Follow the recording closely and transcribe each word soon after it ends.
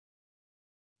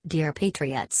Dear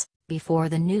Patriots, before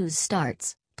the news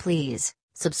starts, please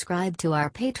subscribe to our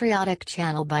patriotic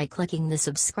channel by clicking the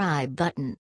subscribe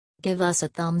button. Give us a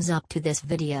thumbs up to this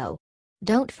video.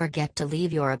 Don't forget to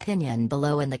leave your opinion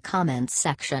below in the comments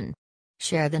section.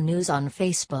 Share the news on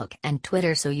Facebook and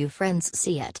Twitter so you friends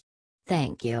see it.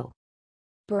 Thank you.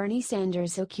 Bernie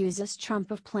Sanders accuses Trump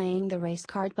of playing the race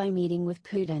card by meeting with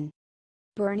Putin.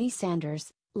 Bernie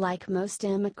Sanders, like most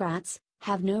Democrats,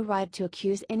 have no right to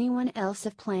accuse anyone else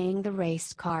of playing the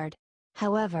race card.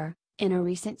 However, in a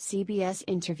recent CBS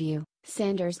interview,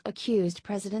 Sanders accused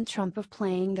President Trump of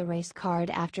playing the race card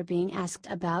after being asked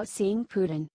about seeing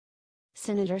Putin.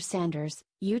 Senator Sanders,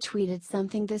 you tweeted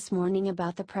something this morning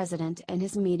about the president and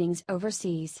his meetings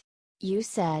overseas. You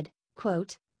said,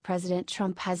 quote, President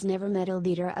Trump has never met a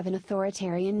leader of an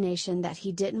authoritarian nation that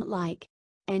he didn't like.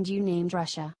 And you named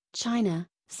Russia, China,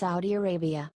 Saudi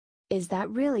Arabia. Is that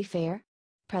really fair?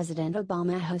 President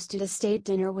Obama hosted a state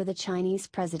dinner with a Chinese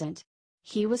president.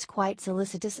 He was quite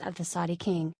solicitous of the Saudi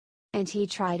king. And he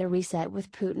tried a reset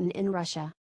with Putin in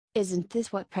Russia. Isn't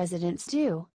this what presidents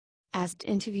do? Asked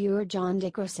interviewer John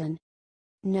Dickerson.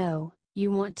 No,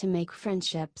 you want to make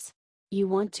friendships. You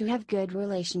want to have good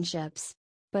relationships.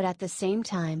 But at the same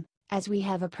time, as we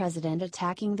have a president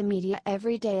attacking the media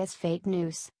every day as fake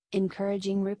news,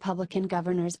 encouraging Republican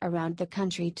governors around the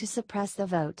country to suppress the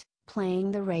vote,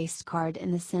 playing the race card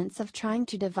in the sense of trying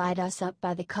to divide us up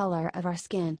by the color of our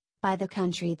skin, by the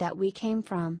country that we came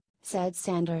from, said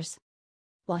Sanders.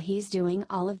 While he's doing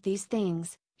all of these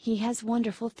things, he has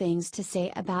wonderful things to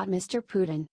say about Mr.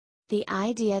 Putin. The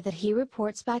idea that he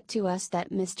reports back to us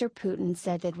that Mr. Putin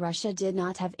said that Russia did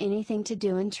not have anything to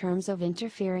do in terms of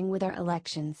interfering with our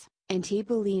elections, and he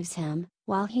believes him,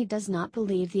 while he does not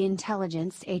believe the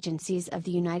intelligence agencies of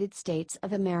the United States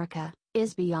of America,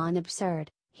 is beyond absurd,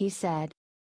 he said.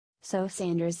 So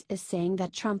Sanders is saying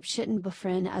that Trump shouldn't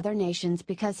befriend other nations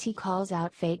because he calls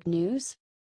out fake news?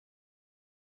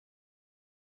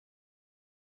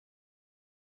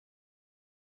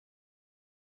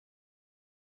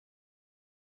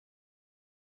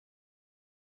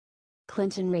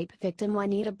 Clinton rape victim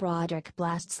Juanita Broaddrick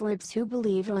blasts libs who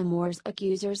believe Moore's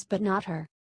accusers but not her.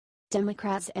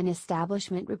 Democrats and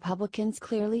establishment Republicans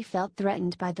clearly felt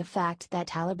threatened by the fact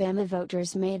that Alabama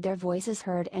voters made their voices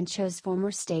heard and chose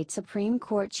former state Supreme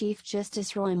Court Chief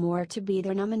Justice Roy Moore to be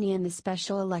their nominee in the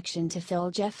special election to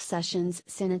fill Jeff Sessions'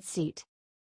 Senate seat.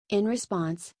 In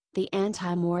response, the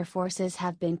anti-Moore forces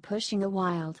have been pushing a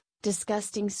wild,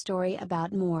 disgusting story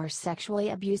about Moore sexually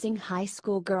abusing high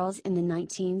school girls in the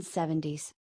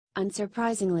 1970s.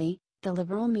 Unsurprisingly, the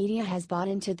liberal media has bought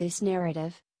into this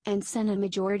narrative, and Senate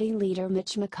Majority Leader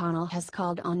Mitch McConnell has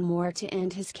called on Moore to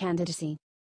end his candidacy.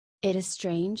 It is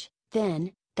strange,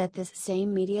 then, that this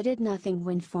same media did nothing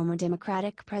when former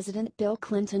Democratic President Bill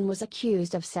Clinton was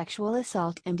accused of sexual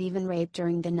assault and even rape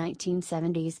during the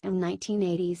 1970s and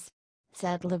 1980s.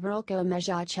 Said liberal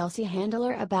co-measure Chelsea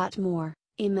Handler about Moore,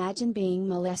 imagine being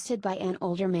molested by an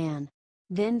older man.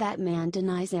 Then that man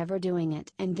denies ever doing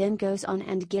it and then goes on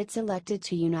and gets elected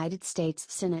to United States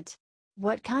Senate.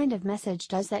 What kind of message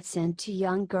does that send to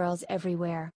young girls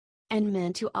everywhere? And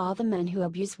men to all the men who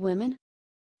abuse women?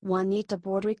 Juanita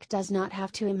Broaddrick does not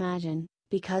have to imagine,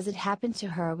 because it happened to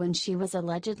her when she was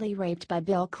allegedly raped by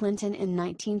Bill Clinton in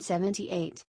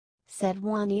 1978. Said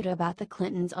Juanita about the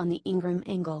Clintons on the Ingram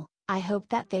angle, I hope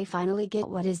that they finally get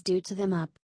what is due to them up.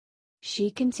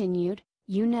 She continued,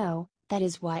 you know, that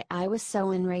is why I was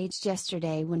so enraged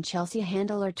yesterday when Chelsea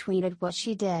Handler tweeted what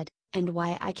she did, and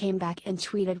why I came back and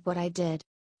tweeted what I did.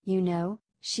 You know,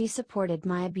 she supported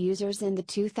my abusers in the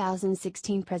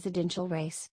 2016 presidential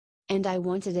race. And I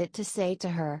wanted it to say to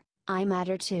her, I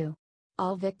matter too.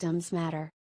 All victims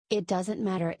matter. It doesn't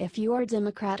matter if you are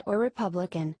Democrat or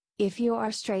Republican, if you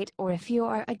are straight or if you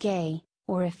are a gay,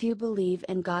 or if you believe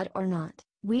in God or not,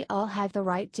 we all have the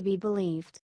right to be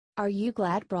believed. Are you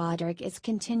glad Broaddrick is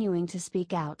continuing to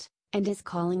speak out, and is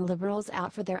calling liberals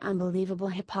out for their unbelievable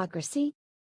hypocrisy?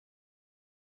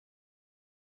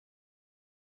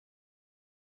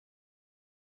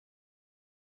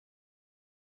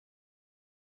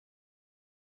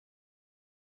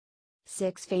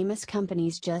 Six famous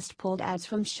companies just pulled ads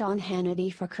from Sean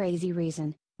Hannity for crazy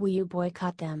reason, will you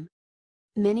boycott them?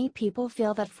 Many people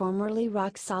feel that formerly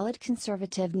rock-solid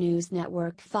conservative news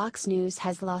network Fox News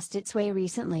has lost its way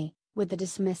recently, with the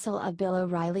dismissal of Bill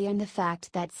O'Reilly and the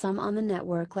fact that some on the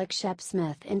network like Shep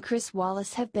Smith and Chris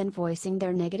Wallace have been voicing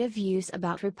their negative views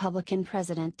about Republican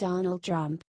President Donald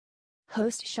Trump.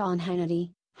 Host Sean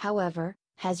Hannity, however,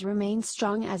 has remained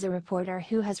strong as a reporter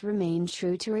who has remained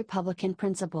true to Republican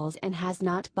principles and has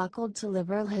not buckled to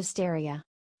liberal hysteria.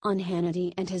 On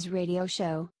Hannity and his radio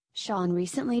show, Sean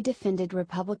recently defended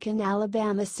Republican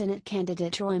Alabama Senate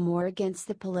candidate Roy Moore against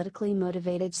the politically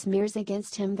motivated smears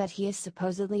against him that he is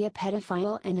supposedly a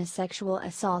pedophile and a sexual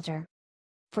assaulter.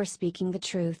 For speaking the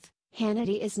truth,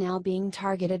 Hannity is now being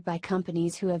targeted by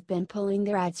companies who have been pulling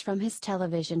their ads from his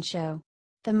television show.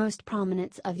 The most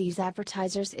prominent of these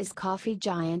advertisers is coffee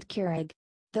giant Keurig.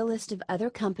 The list of other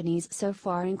companies so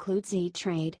far includes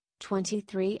E-Trade,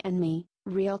 23andMe,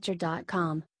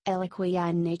 Realtor.com, Eloquia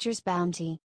and Nature's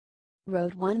Bounty.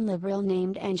 Wrote one liberal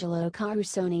named Angelo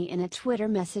Carusoni in a Twitter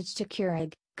message to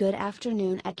Keurig, "Good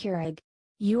afternoon at Keurig.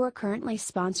 You are currently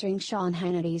sponsoring Sean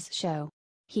Hannity's show.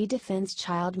 He defends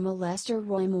child molester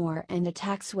Roy Moore and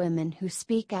attacks women who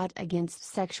speak out against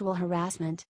sexual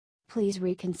harassment. Please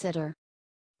reconsider."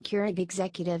 Keurig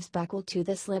executives buckled to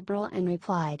this liberal and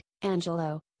replied,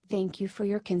 "Angelo, thank you for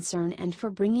your concern and for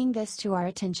bringing this to our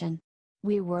attention.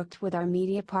 We worked with our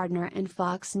media partner and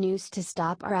Fox News to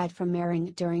stop our ad from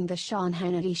airing during the Sean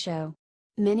Hannity show.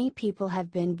 Many people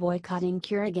have been boycotting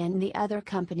Keurig and the other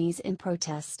companies in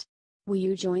protest. Will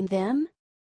you join them?"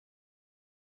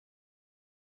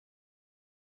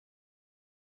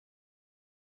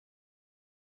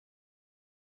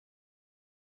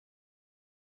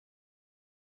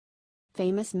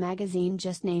 Famous magazine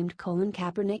just named Colin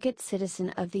Kaepernick its Citizen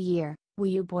of the Year. Will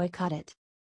you boycott it?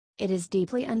 It is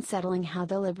deeply unsettling how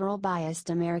the liberal biased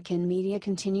American media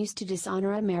continues to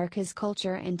dishonor America's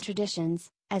culture and traditions,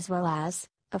 as well as,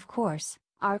 of course,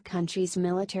 our country's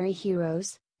military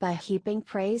heroes, by heaping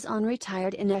praise on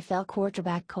retired NFL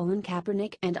quarterback Colin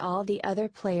Kaepernick and all the other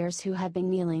players who have been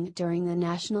kneeling during the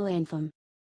national anthem.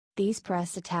 These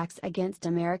press attacks against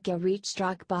America reached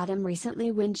rock bottom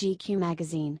recently when GQ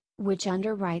magazine, which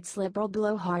underwrites liberal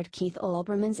blowhard Keith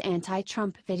Olbermann's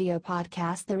anti-Trump video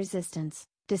podcast The Resistance,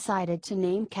 decided to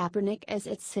name Kaepernick as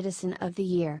its Citizen of the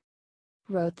Year.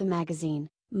 Wrote the magazine,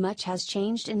 "Much has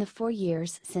changed in the 4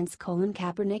 years since Colin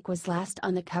Kaepernick was last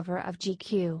on the cover of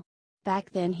GQ. Back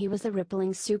then he was a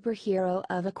rippling superhero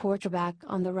of a quarterback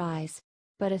on the rise.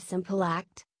 But a simple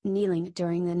act, kneeling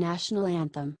during the national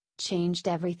anthem, changed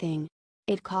everything.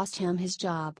 It cost him his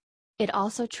job. It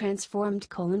also transformed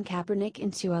Colin Kaepernick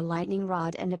into a lightning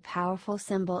rod and a powerful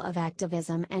symbol of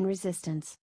activism and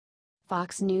resistance."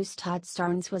 Fox News' Todd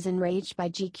Starnes was enraged by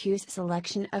GQ's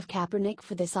selection of Kaepernick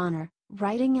for this honor,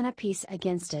 writing in a piece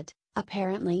against it,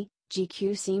 "Apparently,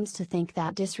 GQ seems to think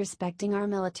that disrespecting our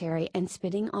military and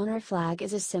spitting on our flag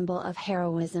is a symbol of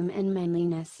heroism and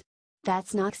manliness.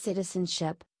 That's not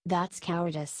citizenship, that's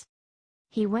cowardice."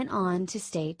 He went on to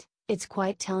state, "It's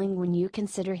quite telling when you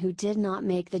consider who did not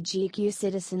make the GQ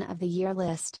Citizen of the Year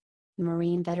list.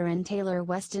 Marine veteran Taylor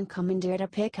Weston commandeered a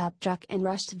pickup truck and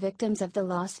rushed victims of the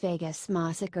Las Vegas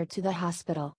massacre to the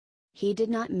hospital. He did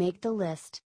not make the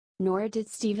list. Nor did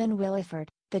Stephen Williford,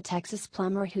 the Texas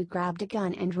plumber who grabbed a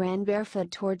gun and ran barefoot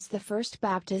towards the First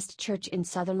Baptist Church in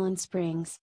Sutherland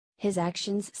Springs. His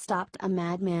actions stopped a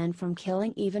madman from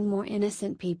killing even more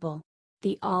innocent people.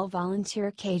 The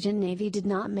all-volunteer Cajun Navy did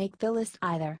not make the list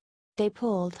either. They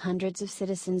pulled hundreds of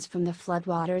citizens from the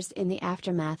floodwaters in the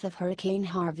aftermath of Hurricane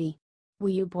Harvey. Will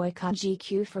you boycott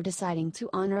GQ for deciding to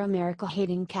honor America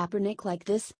hating Kaepernick like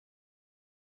this?"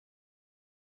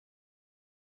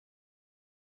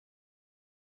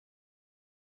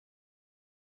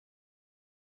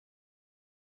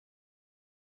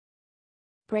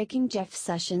 Breaking: Jeff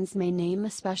Sessions may name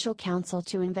a special counsel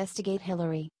to investigate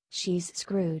Hillary, she's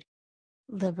screwed.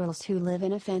 Liberals who live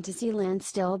in a fantasy land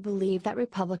still believe that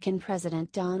Republican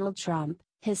President Donald Trump,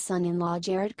 his son-in-law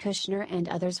Jared Kushner and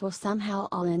others will somehow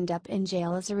all end up in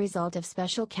jail as a result of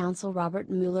special counsel Robert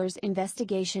Mueller's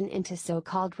investigation into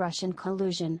so-called Russian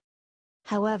collusion.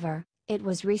 However, it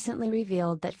was recently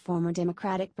revealed that former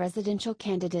Democratic presidential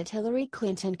candidate Hillary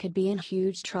Clinton could be in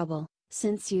huge trouble,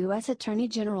 since U.S. Attorney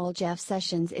General Jeff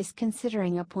Sessions is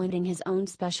considering appointing his own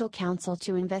special counsel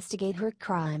to investigate her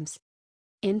crimes.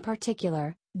 In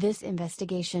particular, this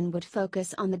investigation would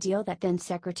focus on the deal that then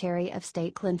Secretary of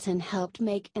State Clinton helped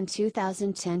make in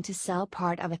 2010 to sell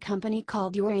part of a company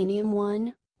called Uranium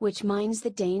One, which mines the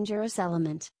dangerous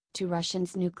element, to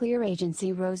Russia's nuclear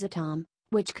agency Rosatom,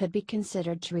 which could be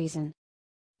considered treason.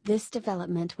 This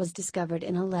development was discovered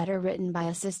in a letter written by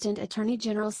Assistant Attorney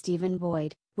General Stephen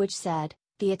Boyd, which said,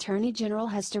 "The Attorney General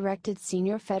has directed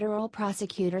senior federal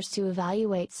prosecutors to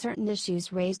evaluate certain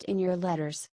issues raised in your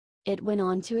letters." It went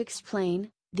on to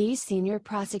explain, "These senior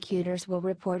prosecutors will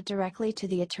report directly to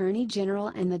the Attorney General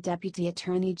and the Deputy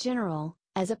Attorney General,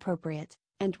 as appropriate,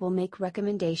 and will make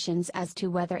recommendations as to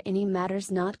whether any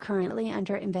matters not currently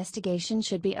under investigation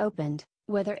should be opened,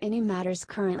 whether any matters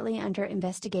currently under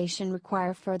investigation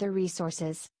require further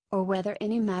resources, or whether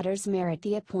any matters merit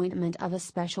the appointment of a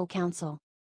special counsel."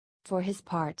 For his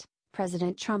part,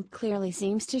 President Trump clearly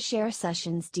seems to share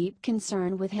Sessions' deep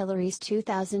concern with Hillary's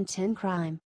 2010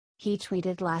 crime. He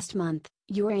tweeted last month,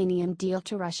 "Uranium deal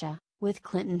to Russia, with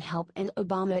Clinton help and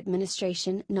Obama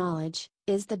administration knowledge,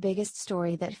 is the biggest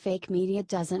story that fake media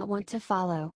doesn't want to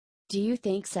follow. Do you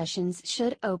think Sessions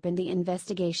should open the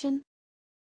investigation?"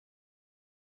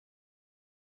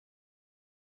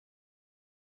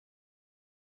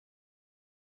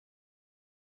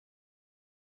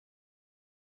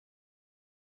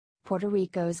 Puerto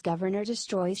Rico's governor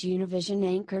destroys Univision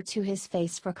anchor to his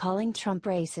face for calling Trump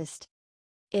racist.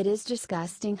 It is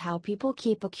disgusting how people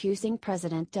keep accusing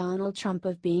President Donald Trump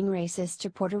of being racist to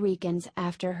Puerto Ricans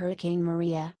after Hurricane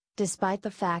Maria, despite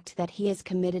the fact that he has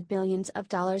committed billions of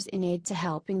dollars in aid to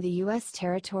helping the U.S.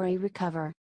 territory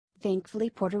recover. Thankfully,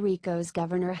 Puerto Rico's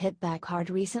governor hit back hard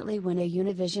recently when a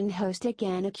Univision host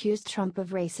again accused Trump of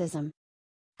racism.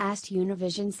 Asked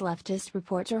Univision's leftist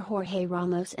reporter Jorge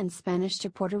Ramos and Spanish to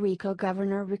Puerto Rico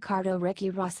Governor Ricardo "Ricky"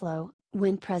 Rossello,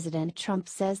 when President Trump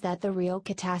says that the real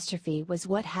catastrophe was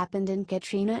what happened in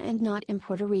Katrina and not in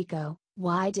Puerto Rico,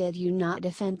 why did you not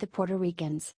defend the Puerto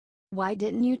Ricans? Why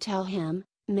didn't you tell him,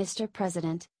 "Mr.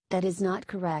 President, that is not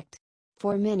correct.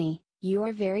 For many, you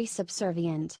are very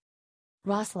subservient."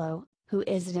 Rossello, who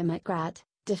is a Democrat,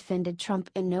 defended Trump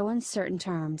in no uncertain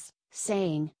terms,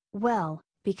 saying, "Well,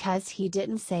 because he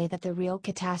didn't say that the real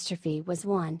catastrophe was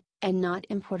one, and not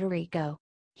in Puerto Rico.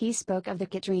 He spoke of the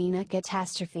Katrina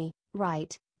catastrophe,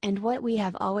 right, and what we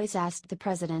have always asked the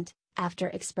president, after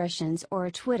expressions or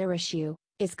a Twitter issue,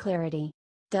 is clarity.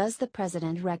 Does the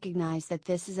president recognize that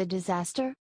this is a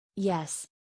disaster? Yes.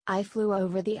 I flew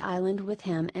over the island with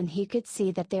him and he could see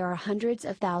that there are hundreds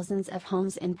of thousands of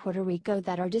homes in Puerto Rico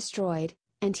that are destroyed,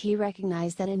 and he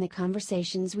recognized that in the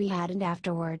conversations we had and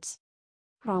afterwards."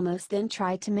 Ramos then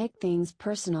tried to make things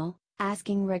personal,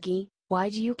 asking Ricky,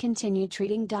 "Why do you continue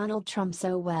treating Donald Trump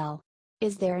so well?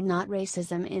 Is there not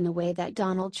racism in the way that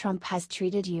Donald Trump has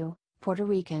treated you, Puerto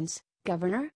Ricans,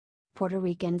 Governor? Puerto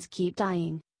Ricans keep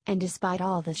dying, and despite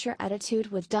all this your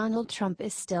attitude with Donald Trump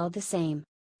is still the same.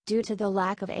 Due to the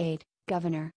lack of aid,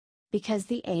 Governor. Because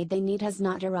the aid they need has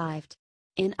not arrived.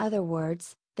 In other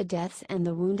words, the deaths and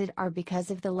the wounded are because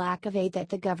of the lack of aid that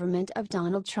the government of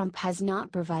Donald Trump has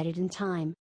not provided in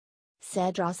time."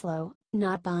 Said Rossello,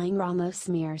 not buying Ramos'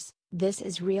 smears, "This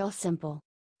is real simple.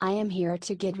 I am here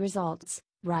to get results,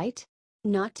 right?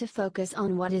 Not to focus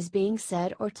on what is being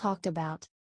said or talked about.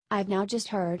 I've now just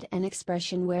heard an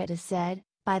expression where it is said,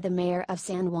 by the mayor of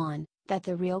San Juan, that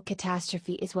the real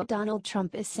catastrophe is what Donald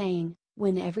Trump is saying,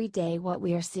 when every day what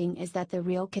we are seeing is that the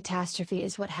real catastrophe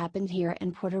is what happened here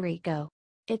in Puerto Rico.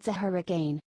 It's a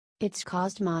hurricane. It's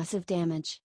caused massive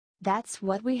damage. That's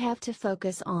what we have to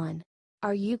focus on.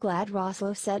 Are you glad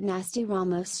Rossello set Nasty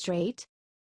Ramos straight?"